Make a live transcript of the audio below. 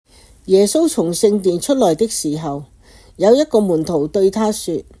耶穌從聖殿出來的時候，有一個門徒對他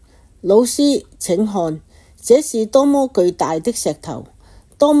說：老師，請看，這是多麼巨大的石頭，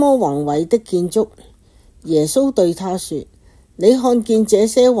多麼宏偉的建築。耶穌對他說：你看見這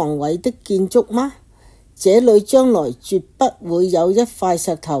些宏偉的建築嗎？這裡將來絕不會有一塊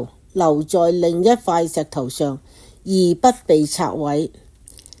石頭留在另一塊石頭上，而不被拆毀。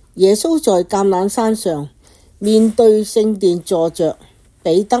耶穌在橄欖山上面對聖殿坐着，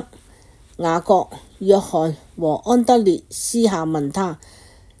彼得、雅各、約翰和安德烈私下問他：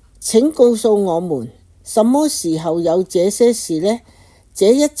請告訴我們，什麼時候有這些事呢？這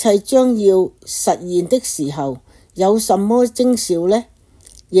一切將要實現的時候，有什麼徵兆呢？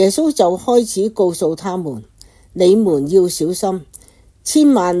耶穌就開始告訴他們：你們要小心，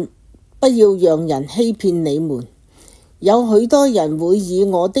千萬不要讓人欺騙你們。有許多人會以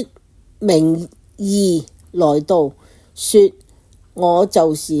我的名義來到，說我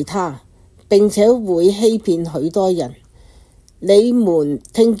就是他，並且會欺騙許多人。你們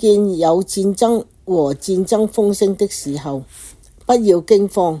聽見有戰爭和戰爭風聲的時候，不要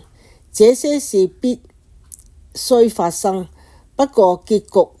驚慌，這些事必須發生，不過結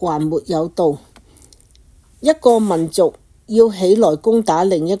局還沒有到。一個民族要起來攻打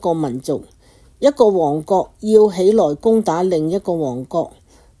另一個民族，一個王國要起來攻打另一個王國，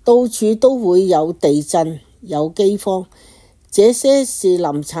到處都會有地震，有饑荒，這些是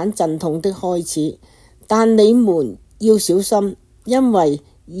臨產陣痛的開始。但你們要小心，因為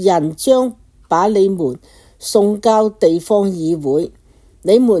人將把你們送交地方議會，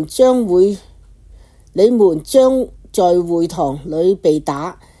你們將在會堂裏被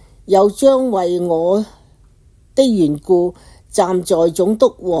打，又將為我的緣故站在總督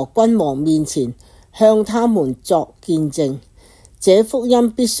和君王面前，向他們作見證。這福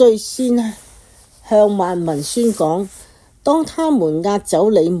音必須先向萬民宣講。當他們押走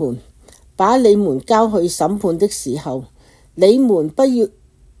你們，把你們交去審判的時候，你們不要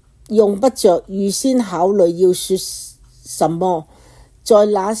用不着預先考慮要說什麼。在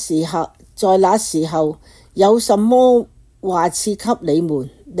那時候有什麼話賜給你們，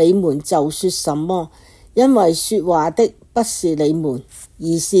你們就說什麼，因為說話的不是你們，而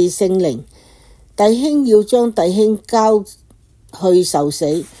是聖靈。弟兄要將弟兄交去受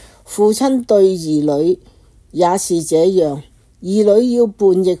死，父親對兒女也是這樣，兒女要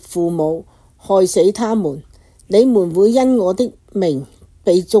叛逆父母，害死他們。你們會因我的名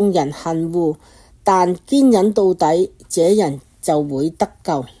被眾人恨惡，但堅忍到底，這人就會得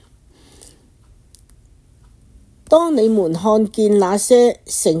救。當你們看見那些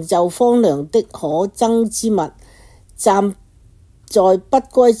成就荒涼的可憎之物站在不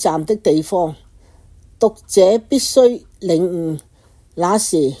該站的地方，讀者必須領悟，那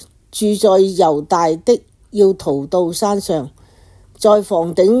時住在猶大的要逃到山上，在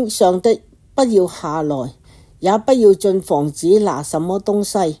房頂上的不要下來，也不要進房子拿什麼東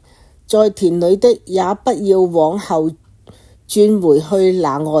西，在田裏的也不要往後轉回去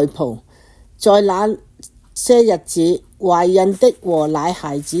拿外袍。在那些日子，懷孕的和奶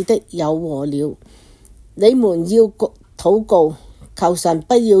孩子的有禍了。你們要禱告，求神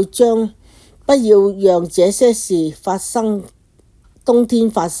不要讓這些事冬天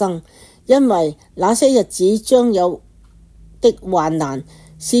發生，因為那些日子將有的患難，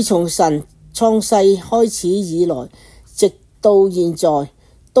是從神創世開始以來，直到現在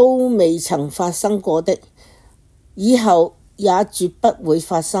都未曾發生過的，以後也絕不會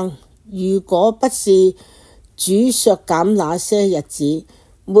發生。如果不是主削減那些日子，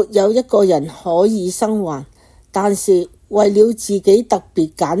沒有一個人可以生還。但是為了自己特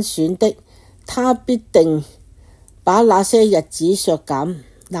別揀選的，他必定把那些日子削減。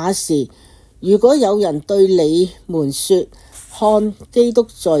那時，如果有人對你們說：看，基督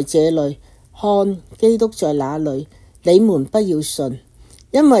在這裏，看，基督在那裏，你們不要信，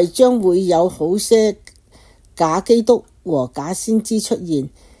因為將會有好些假基督和假先知出現，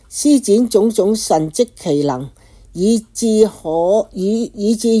施展種種神蹟奇能，以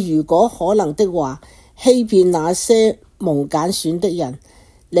致如果可能的話，欺騙那些蒙揀選的人。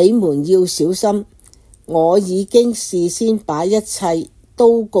你們要小心，我已經事先把一切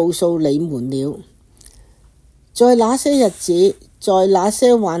都告訴你們了。在那些日子，在那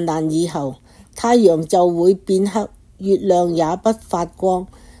些患難以後，太陽就會變黑，月亮也不發光，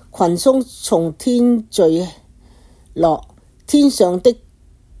群眾從天墜落，天上的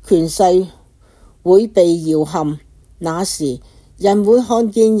權勢會被搖撼。那時，人會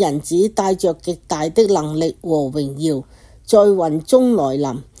看見人子帶着極大的能力和榮耀，在雲中來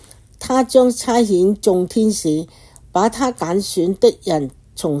臨。他將差遣眾天使，把他揀選的人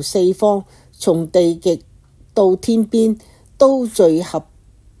從四方，從地極到天邊，都聚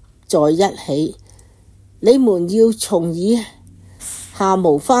集在一起。你們要從以下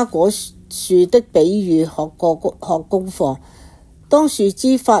無花果樹的比喻學功課。當樹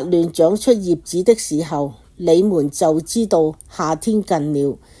枝發亂長出葉子的時候，你們就知道夏天近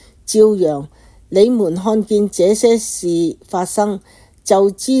了。照樣，你們看見這些事發生，就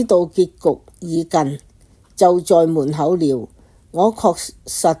知道結局已近，就在門口了。我確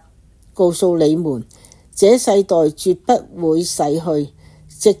實告訴你們，這世代絕不會逝去，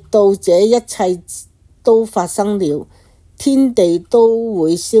直到這一切都發生了，天地都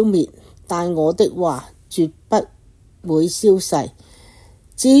會消滅，但我的話絕不會消逝。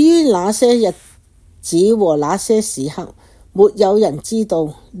至於那些日子和那些時刻，沒有人知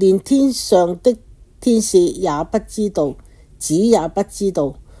道，連天上的天使也不知道，子也不知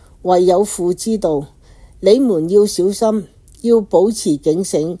道，唯有父知道。你們要小心，要保持警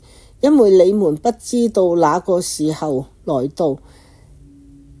醒，因為你們不知道那個時候來到。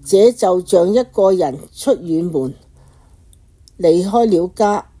這就像一個人出遠門，離開了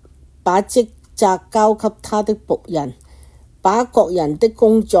家，把職責交給他的僕人，把各人的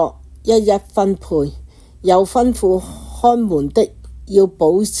工作一一分配，又吩咐看門的要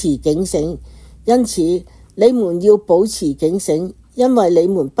保持警醒。因此你們要保持警醒，因為你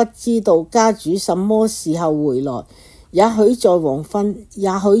們不知道家主什麼時候回來，也許在黃昏，也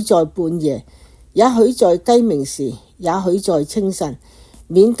許在半夜，也許在雞鳴時，也許在清晨，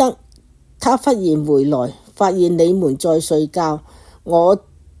免得他忽然回來，發現你們在睡覺。我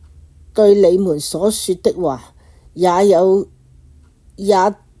對你們所說的話，也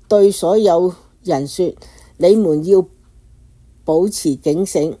對所有人說，你們要保持警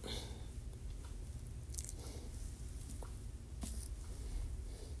醒。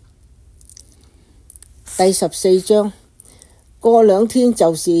第14章，過2天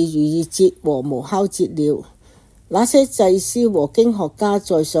就是逾越節和無酵節了。那些祭司和經學家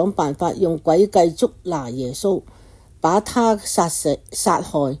在想辦法用詭計捉拿耶穌，把他殺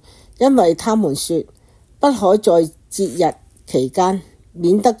害，因為他們說不可在節日期間，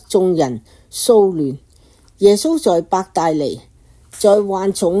免得眾人騷亂。耶穌在伯大尼，在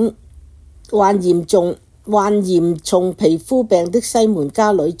患嚴重皮膚病的西門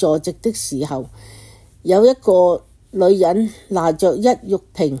家裏坐席的時候，有一個女人拿着一玉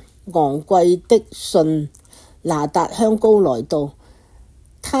瓶昂貴的純拿達香膏來到，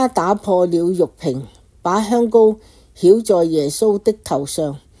她打破了玉瓶，把香膏澆在耶穌的頭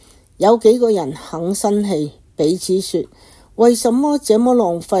上。有幾個人很生氣，彼此說，為什麼這麼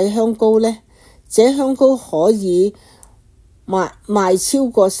浪費香膏呢？這香膏可以賣超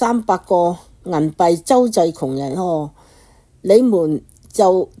過300個銀幣周濟窮人哦。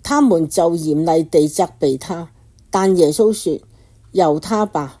他們就嚴厲地責備他，但耶穌說，由他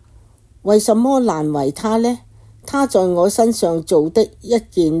吧，為什麼難為他呢？他在我身上做的一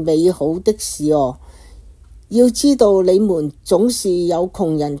件美好的事哦。要知道你們總是有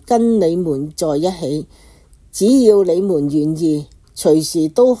窮人跟你們在一起，只要你們願意，隨時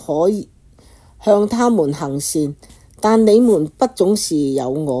都可以向他們行善，但你們不總是有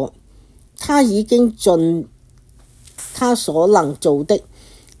我。他已經盡他所能做的，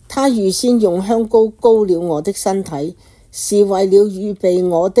他預先用香膏膏了我的身體，是為了預備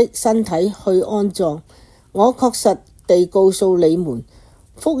我的身體去安葬。我確實地告訴你們，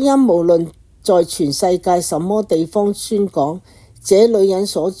福音無論在全世界什麼地方宣講，這女人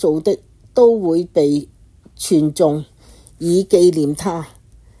所做的都會被傳頌，以紀念她。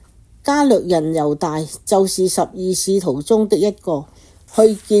加略人猶大就是12使徒中的一個，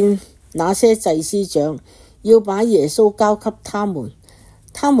去見那些祭司長，要把耶穌交給他們。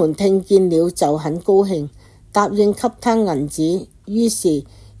他們聽見了就很高興，答應給他銀子。於是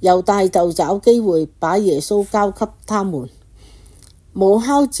猶大就找機會把耶穌交給他們。無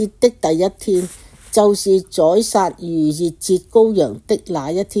酵節的第一天，就是宰殺逾越節羔羊的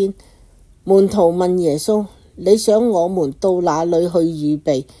那一天。門徒問耶穌，你想我們到哪裏去預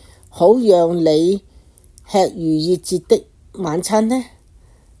備，好讓你吃逾越節的晚餐呢？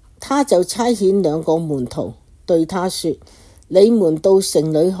他就差遣2個門徒對他說，你們到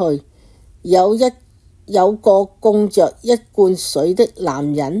城裏去，有個供着一罐水的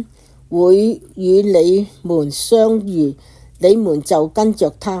男人會與你們相遇，你們就跟着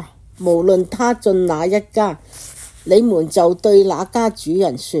他，無論他進哪一家，你們就對那家主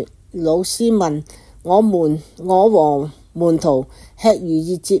人說，老師問我和門徒吃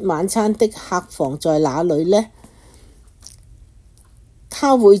逾越節晚餐的客房在哪裏呢？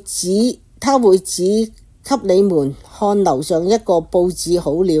他會指給你們看樓上一個佈置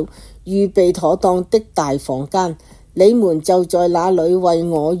好了、預備妥當的大房間，你們就在那裏為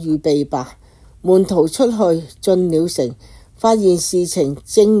我預備吧。門徒出去進了城，發現事情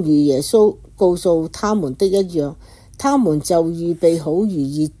正如耶穌告訴他們的一樣，他們就預備好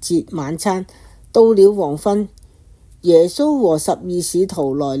逾越節晚餐。到了黃昏，耶穌和12使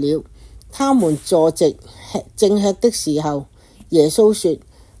徒來了，他們坐席正吃的時候，耶穌說：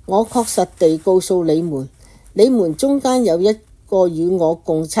我確實地告訴你們，你們中間有一個與我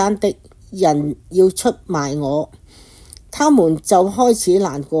共餐的人要出賣我。他們就開始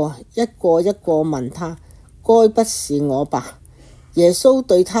難過，一個一個問他：該不是我吧？耶穌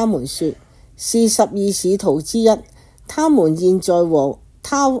對他們說：是12使徒之一，他們現在和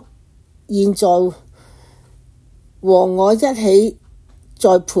我一起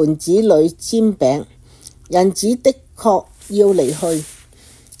在盤子裏煎餅。人子的確要離去，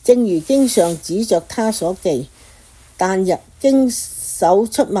正如經上指着他所記，但經手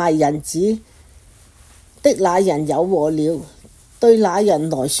出賣人子的那人有禍了。對那人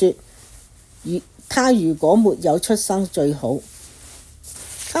來說，他如果沒有出生最好。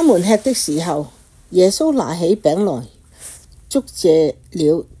他們吃的時候，耶穌拿起餅來，祝謝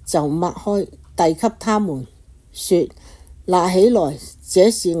了，就擘開，遞給他們，說：拿起來，這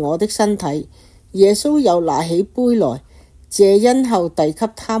是我的身體。耶穌又拿起杯來，謝恩後遞給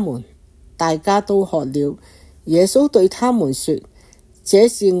他們，大家都喝了。耶穌對他們說：這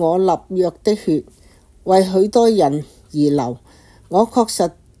是我立約的血，為許多人而流。我確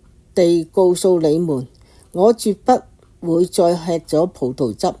實地告訴你們，我絕不會再吃咗葡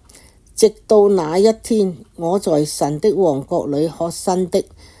萄汁，直到那一天我在神的王國裏喝新的。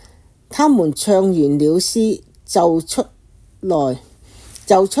他們唱完了詩，就出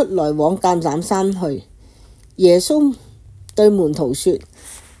來往橄欖山去。耶穌對門徒說：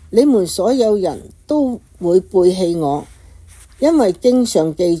你們所有人都會背棄我，因為經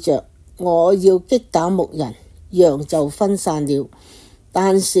上記着，我要擊打牧人，羊就分散了。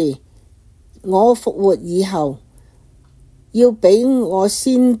但是我復活以後，要比你們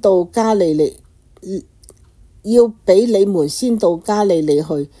先到加利利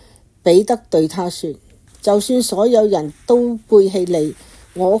去。彼得對他說：就算所有人都背棄你，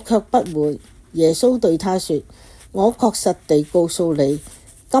我卻不會。耶穌對他說：我確實地告訴你，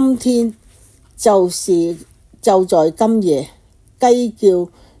今天就在今夜，雞叫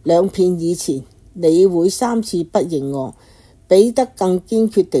兩片以前，你會3次不認我。彼得更堅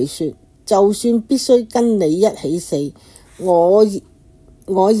決地說：就算必須跟你一起死，我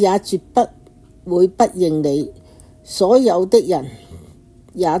也絕不會不認你。所有的人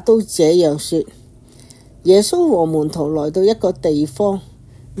也都這樣說。耶穌和門徒來到一個地方，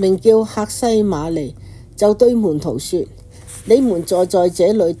名叫客西馬尼，就對門徒說：你們坐在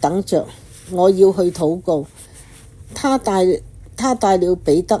這裏等着，我要去禱告。他帶了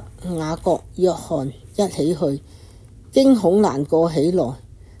彼得、雅各、約翰一起去，驚恐難過起來，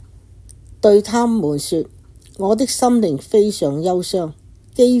對他們說：我的心靈非常憂傷，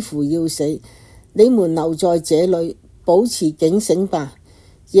幾乎要死。你們留在這裏，保持警醒吧。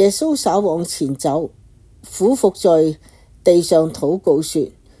耶穌稍往前走，俯伏在地上禱告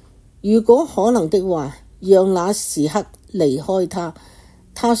說：如果可能的話，讓那時刻離開他。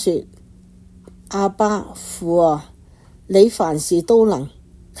他說：阿爸父啊，你凡事都能，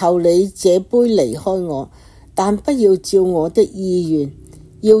求你這杯離開我，但不要照我的意願，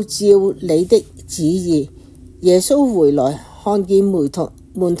要照你的旨意。耶穌回來，看見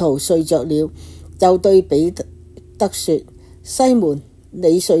門徒睡着了，就對彼得說：西門，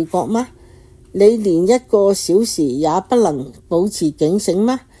你睡覺嗎？你連1個小時也不能保持警醒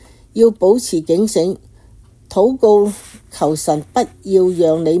嗎？要保持警醒，禱告，求神不要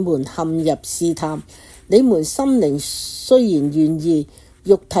讓你們陷入試探。你們心靈雖然願意，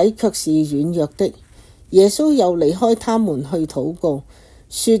肉體卻是軟弱的。耶穌又離開他們去禱告，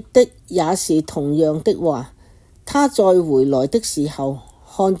說的也是同樣的話。他再回來的時候，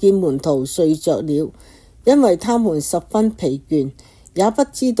看見門徒睡着了，因為他們十分疲倦，也不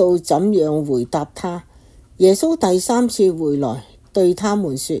知道怎樣回答他。耶穌第3次回來，對他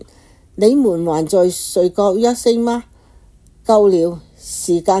們說：你們還在睡覺一聲嗎？夠了，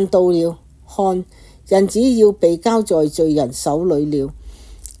時間到了，看，人子要被交在罪人手裏了。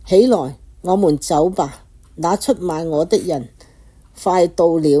起來，我們走吧，那出賣我的人快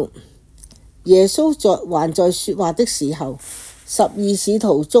到了。耶穌還在說話的時候，12使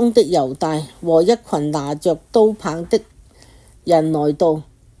徒中的猶大和一群拿着刀棒的人來到，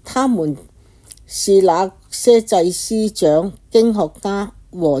他們是那些祭司長、經學家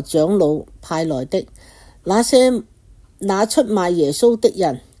和長老派來的。那出賣耶穌的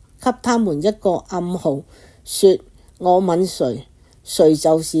人給他們一個暗號，說：我吻誰，誰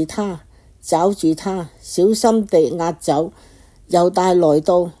就是他，抓住他，小心地押走。猶大來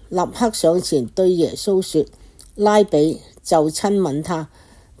到，立刻上前對耶穌說：拉比，就親吻他。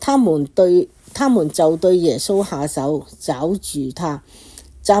他們就對耶穌下手，抓住他。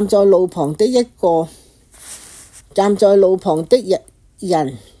站在路旁的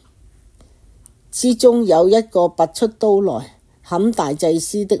人之中有一個拔出刀來，砍大祭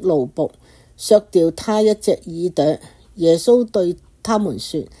司的奴僕，削掉他一隻耳朵。耶穌對他們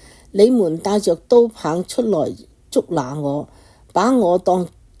說：你們帶着刀棒出來捉拿我，把我當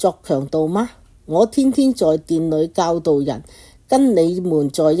作強盜嗎？我天天在殿裏教導人，跟你們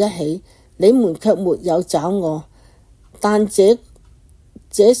在一起，你們卻沒有找我。但這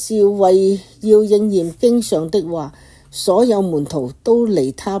是為要應驗經上的話，所有門徒都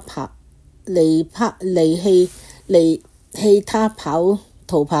離棄他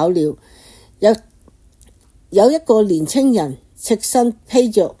逃跑了。有一個年青人赤身披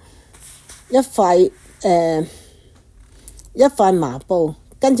着一塊麻布，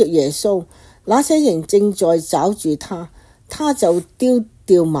跟着耶穌。那些人正在抓住他，他就丟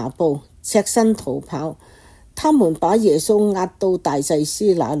掉麻布，赤身逃跑。他們把耶穌押到大祭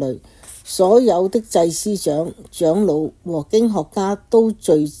司那裏，所有的祭司長、長老和經學家都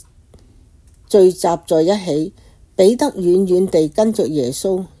聚集在一起。彼得遠遠地跟着耶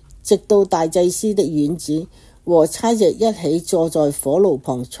穌，直到大祭司的院子，和差役一起坐在火爐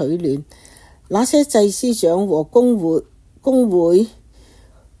旁取暖。那些祭司長和全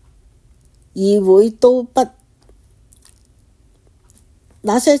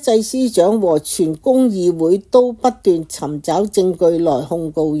公議會都不斷尋找證據來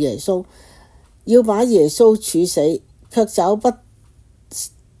控告耶穌，要把耶穌處死，卻找不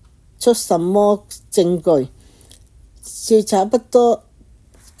出什麼證據，卻找不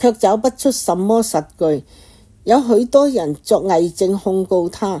出什麼實據。有許多人作偽證控告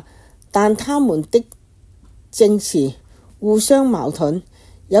他，但他們的證詞互相矛盾。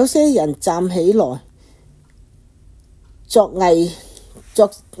有些人站起來作偽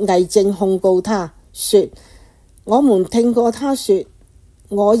證控告他，說：我們聽過他說，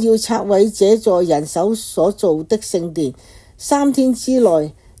我要拆毀這座人手所造的聖殿，3天之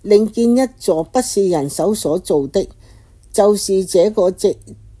內另建一座不是人手所造的。就是這個證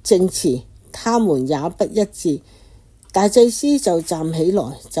詞，他們也不一致。大祭司就站起來，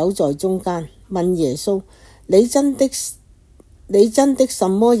走在中間，問耶穌：你真的什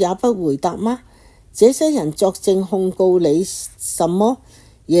麼也不回答嗎？這些人作證控告你什麼？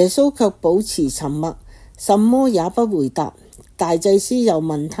耶穌卻保持沉默，什麼也不回答。大祭司又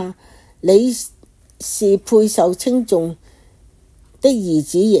問他：你是配受稱頌的兒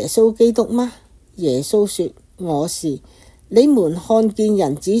子耶穌基督嗎？耶穌說：我是。你們看見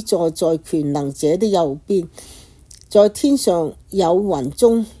人子坐在權能者的右邊，在天上的雲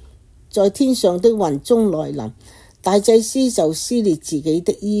中來臨。大祭司就撕裂自己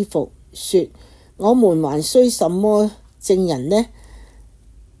的衣服，說：我們還需什麼證人呢？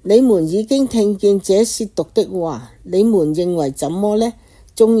你們已經聽見這褻瀆的話，你們認為怎麼呢？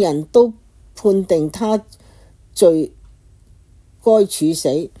眾人都判定他罪該處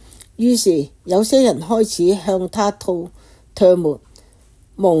死，於是有些人開始向他吐沫，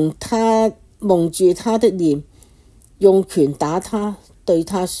蒙住他的臉，用拳打他，對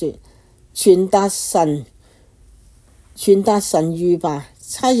他說：傳達神諭吧。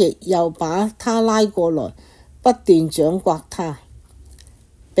差役又把他拉過來，不斷掌摑他。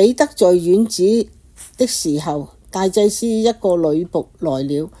彼得在院子的時候，大祭司一個女僕來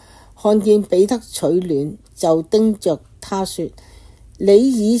了，看見彼得取暖，就盯着他說：你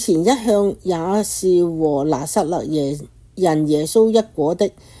以前一向也是和拿撒勒人耶穌一夥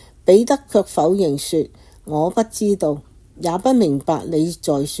的。彼得卻否認說：我不知道，也不明白你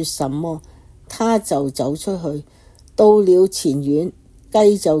在說什麼。他就走出去，到了前院，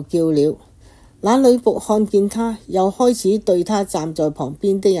雞就叫了。那女僕看見他，又開始對他站在旁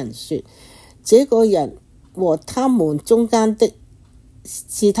邊的人說：這個人和他們中間的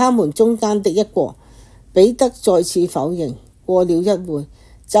一個。彼得再次否認。過了一會，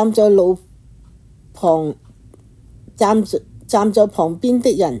站在旁邊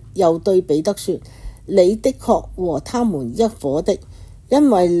的人又對彼得說：你的確和他們一夥的，因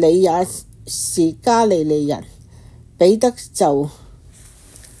為你也是加利利人。彼得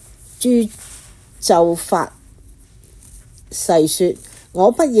就發誓說：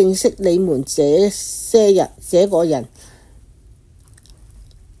我不認識你們這個人。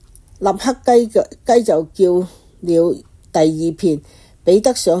立刻雞就叫了第二遍。彼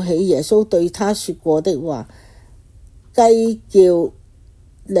得想起耶穌對他說過的話：雞叫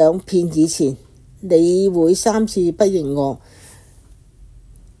2遍以前，你會3次不認我。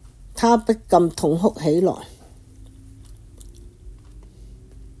他不禁痛哭起來。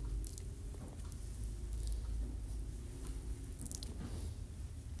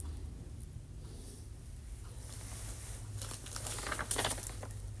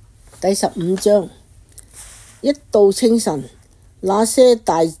第15章，一到清晨，那些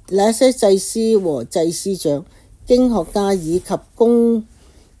祭司和祭司長、經學家以及公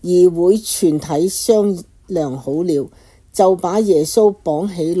議會全體商量好了，就把耶穌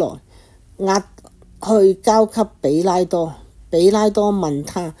綁起來，押去交給比拉多。比拉多問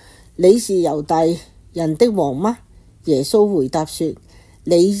他：你是猶大人的王嗎？耶穌回答說：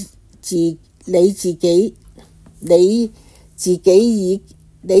你自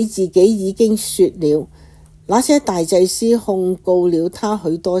己已經說了。那些大祭司控告了他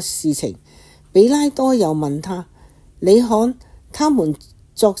許多事情。比拉多又問他：你看他們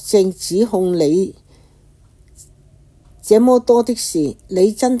作證指控你這麼多的事，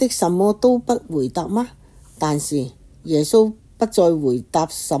你真的什麼都不回答嗎？但是耶穌不再回答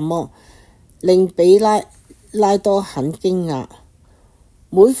什麼，令比拉多很驚訝。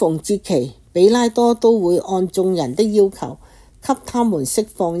每逢節期，比拉多都會按眾人的要求給他們釋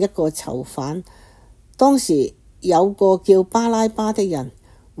放一個囚犯。當時有個叫巴拉巴的人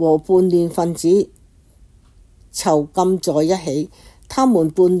和叛亂分子囚禁在一起，他們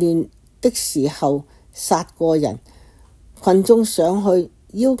叛亂的時候殺過人。群眾上去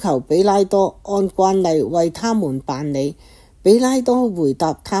要求比拉多按慣例為他們辦理。比拉多回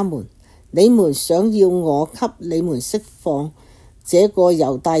答他們：你們想要我給你們釋放這個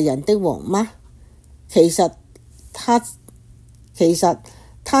猶大人的王嗎？其實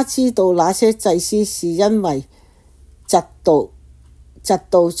他知道那些祭司是因為嫉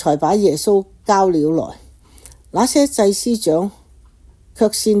妒才把耶穌交了來。那些祭司長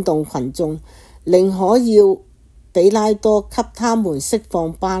卻煽動群眾，寧可要比拉多給他們釋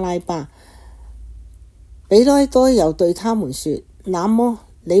放巴拉巴。比拉多又對他們說：那麼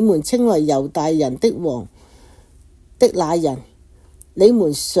你們稱為猶大人的王的那人，你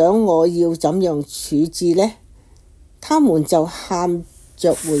們想我要怎樣處置呢？他們就喊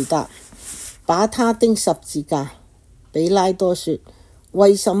着回答：把他釘十字架。比拉多說：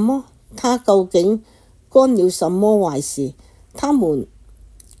為什麼？他究竟幹了什麼壞事？他們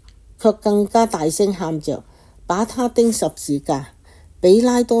卻更加大聲喊着：把他釘十字架。比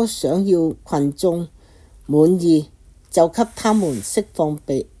拉多想要群眾滿意，就給他們釋放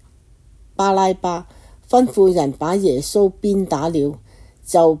巴拉巴，吩咐人把耶穌鞭打了，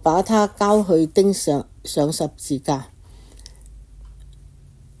就把他交去釘上十字架。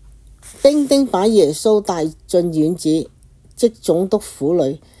兵丁把耶穌帶進院子，即總督府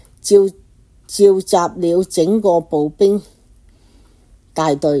裏，召集了整個步兵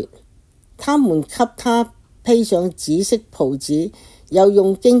大隊。他們給他披上紫色袍子，又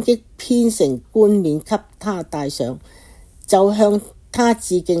用荊棘編成冠冕給他戴上，就向他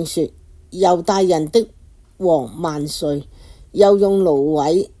致敬說：猶大人的王萬歲！又用蘆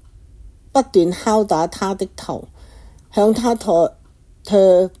葦不斷敲打他的頭，向他吐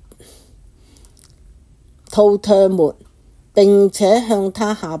唾沫，並且向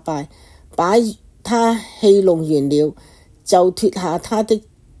他下拜。把他戲弄完了，就脫下他的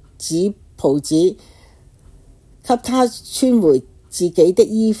紫袍子，給他穿回自己的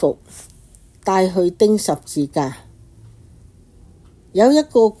衣服，帶去釘十字架。有一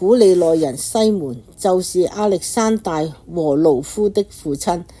個古利奈人西門，就是亞歷山大和盧夫的父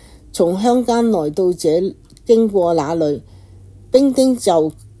親，從鄉間來到這經過那裏，兵丁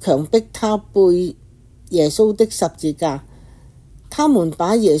就強迫他背耶穌的十字架。他們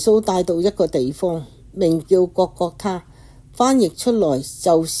把耶穌帶到一個地方，名叫各各他，翻譯出來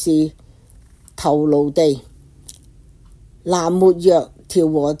就是頭顱地。拿沒藥調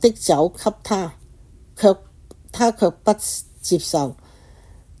和的酒給他，他卻不接受。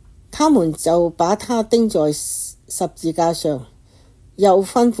他們就把他釘在十字架上，又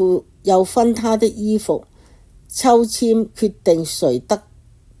分他的衣服，抽籤決定誰得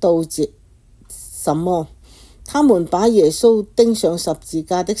到什麼。他們把耶穌釘上十字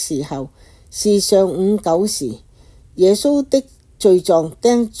架的時候，是上午9時。耶穌的罪狀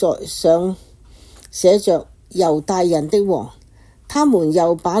釘在上寫着猶大人的王。他們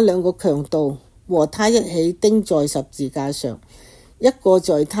又把2個強盜和他一起釘在十字架上，一個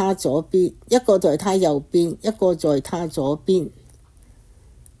在他左邊，一個在他右邊，一個在他左邊。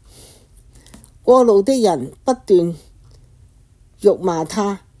過路的人不斷辱罵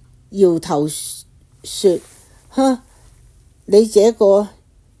他，搖頭說：哼，你這個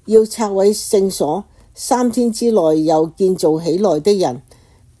要拆毀聖所，3天之內又建造起來的人，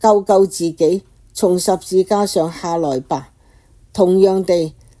救自己，從十字架上下來吧。同樣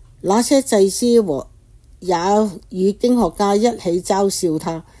地，那些祭司也與經學家一起嘲笑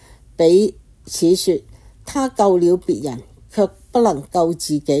他，彼此說：他救了別人，卻不能救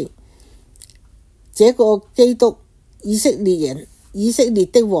自己。這個基督，以色列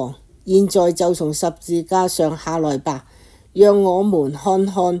的王，現在就從十字架上下來吧，讓我們看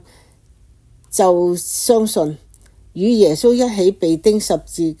看就相信。與耶穌一起被釘十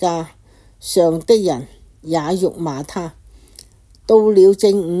字架上的人也辱罵他。到了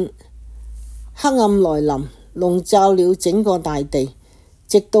正午，黑暗來臨，籠罩了整個大地，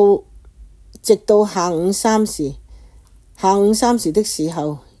直到下午3時。下午3時的時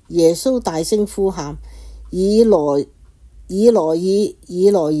候，耶穌大聲呼喊：以羅以，以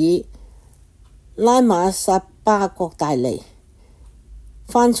羅以，拉瑪撒巴各大尼。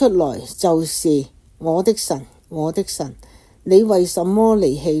翻出來就是我的神，我的神，你為什麼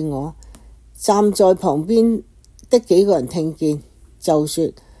離棄我？站在旁邊的幾個人聽見，就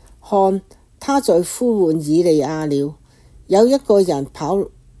說：看，他在呼喚以利亞了。有一個人跑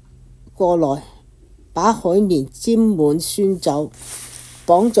過來，把海綿沾滿酸酒，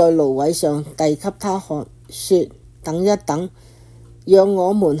綁在蘆葦上，遞給他看，說：等一等，讓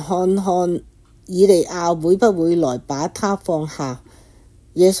我們看看以利亞會不會來把他放下。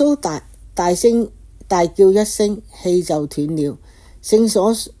耶穌大叫一聲，氣就斷了。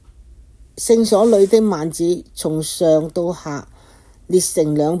聖所裏的幔子從上到下裂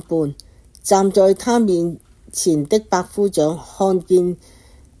成兩半。站在他面前的百夫長看見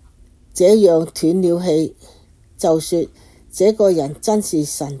這樣斷了氣，就說：這個人真是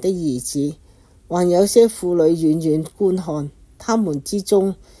神的兒子。還有些婦女遠遠觀看，他們之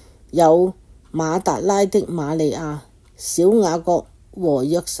中有馬達拉的瑪利亞、小雅各和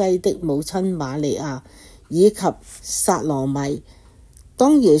約西的母親瑪利亞，以及撒羅米。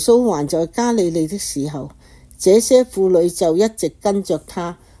當耶穌還在加利利的時候，這些婦女就一直跟着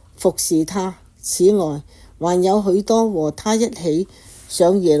他，服侍他。此外，還有許多和他一起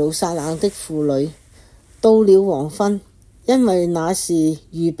上耶路撒冷的婦女。到了黃昏，因為那是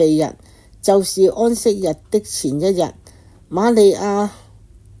預備日，就是安息日的前一日，馬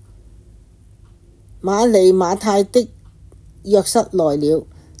太的約瑟來了。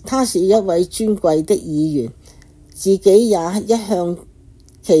他是一位尊貴的議員，自己也一向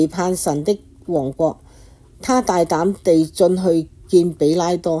期盼神的王國。他大膽地進去見比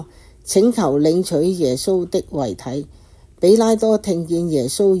拉多，請求領取耶穌的遺體。比拉多聽見耶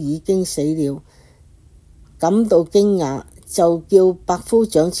穌已經死了，感到驚訝，就叫百夫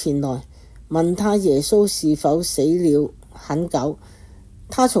長前來，問他耶穌是否死了很久。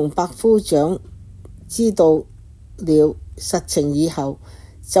他從百夫長知道了實情以後，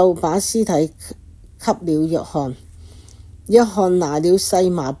就把屍體給了約翰。約翰拿了細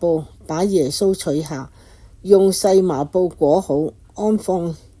麻布，把耶穌取下，用細麻布裹好，安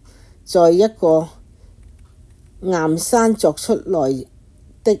放在一個岩山鑿出來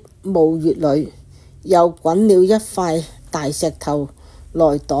的墓穴裏，又滾了一塊大石頭來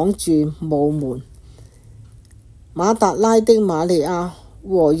擋住墓門。馬達拉的瑪利亞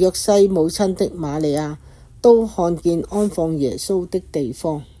和約西母親的瑪利亞都看見安放耶穌的地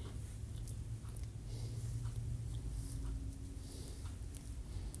方。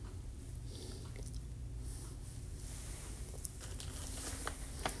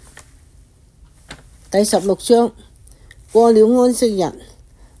第16章。過了安息日，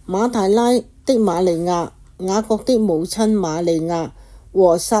馬大拉的瑪利亞、雅各的母親瑪利亞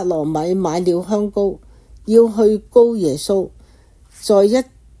和撒羅米買了香膏，要去膏耶穌。在一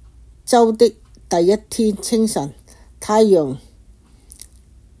週的第一天清晨，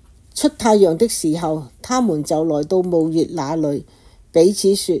出太陽的時候，他們就來到墓穴那裏，彼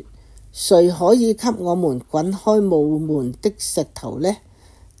此說：誰可以給我們滾開墓門的石頭呢？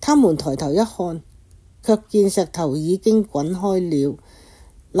他們抬頭一看，卻見石頭已經滾開了。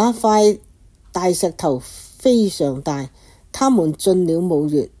那塊大石頭非常大。他們進了墓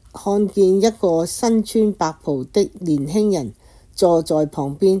穴，看見一個身穿白袍的年輕人坐在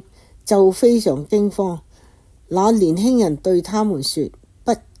旁邊，就非常驚慌。那年輕人對他們說：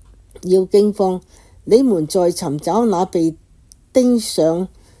不要驚慌，你們在尋找那被釘上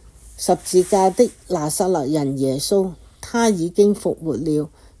十字架的拿撒勒人耶穌，他已經復活了，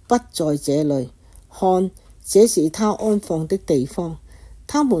不在這裏。看，這是他安放的地方。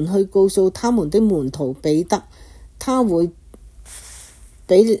他們去告訴他們的門徒彼得，他會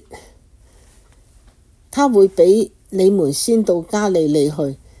比你們先到加利利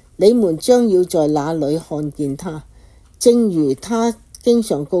去，你們將要在那裏看見他，正如他經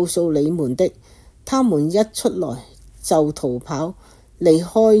常告訴你們的。他們一出來就逃跑，離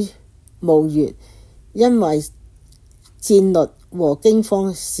開墓穴，因為戰慄和驚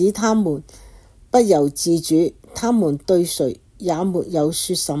慌使他們不由自主，他們對誰也沒有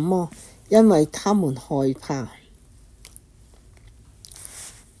說什麼，因為他們害怕。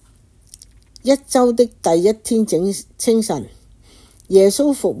一週的第一天清晨，耶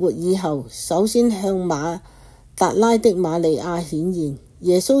穌復活以後，首先向馬達拉的瑪利亞顯現。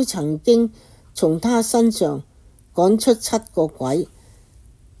耶穌曾經從他身上趕出7個鬼，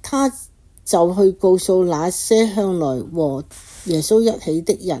他就去告訴那些向來和耶穌一起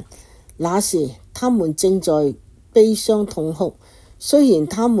的人。那時他們正在悲傷痛哭，雖然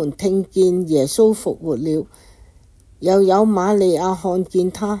他們聽見耶穌復活了，又有瑪利亞看見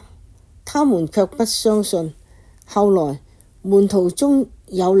他，他們卻不相信。後來門徒中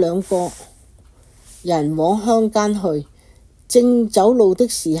有2個人往鄉間去，正走路的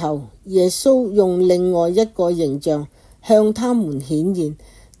時候，耶穌用另外一個形象向他們顯現，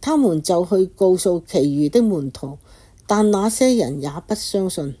他們就去告訴其餘的門徒，但那些人也不相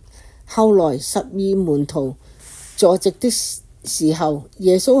信。後來12門徒坐席的時候，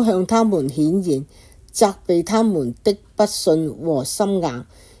耶穌向他們顯現，責備他們的不信和心硬，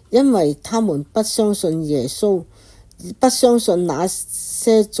因為他們不相信耶穌，不相信那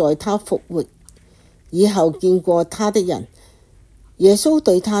些在他復活以後見過他的人。耶穌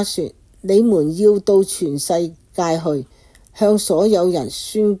對他說：你們要到全世界去，向所有人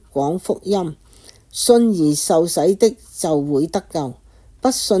宣講福音，信而受洗的就會得救，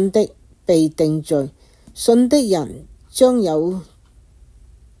不信的被定罪。信的人將有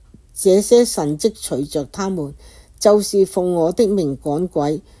這些神蹟隨着他們，就是奉我的名趕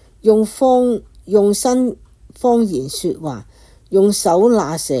鬼，用新方言說話，用手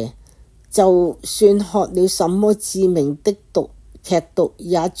拿蛇，就算喝了什麼致命的劇毒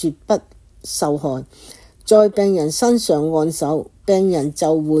也絕不受害。在病人身上按手，病人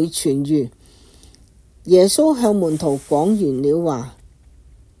就會痊癒。耶穌向門徒講完了話，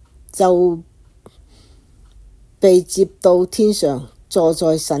就被接到天上，坐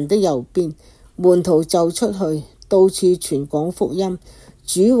在神的右邊。門徒就出去，到處傳講福音。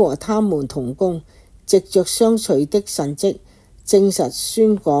主和他們同工，藉着相隨的神蹟，證實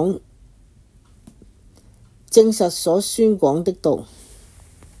所宣講的道。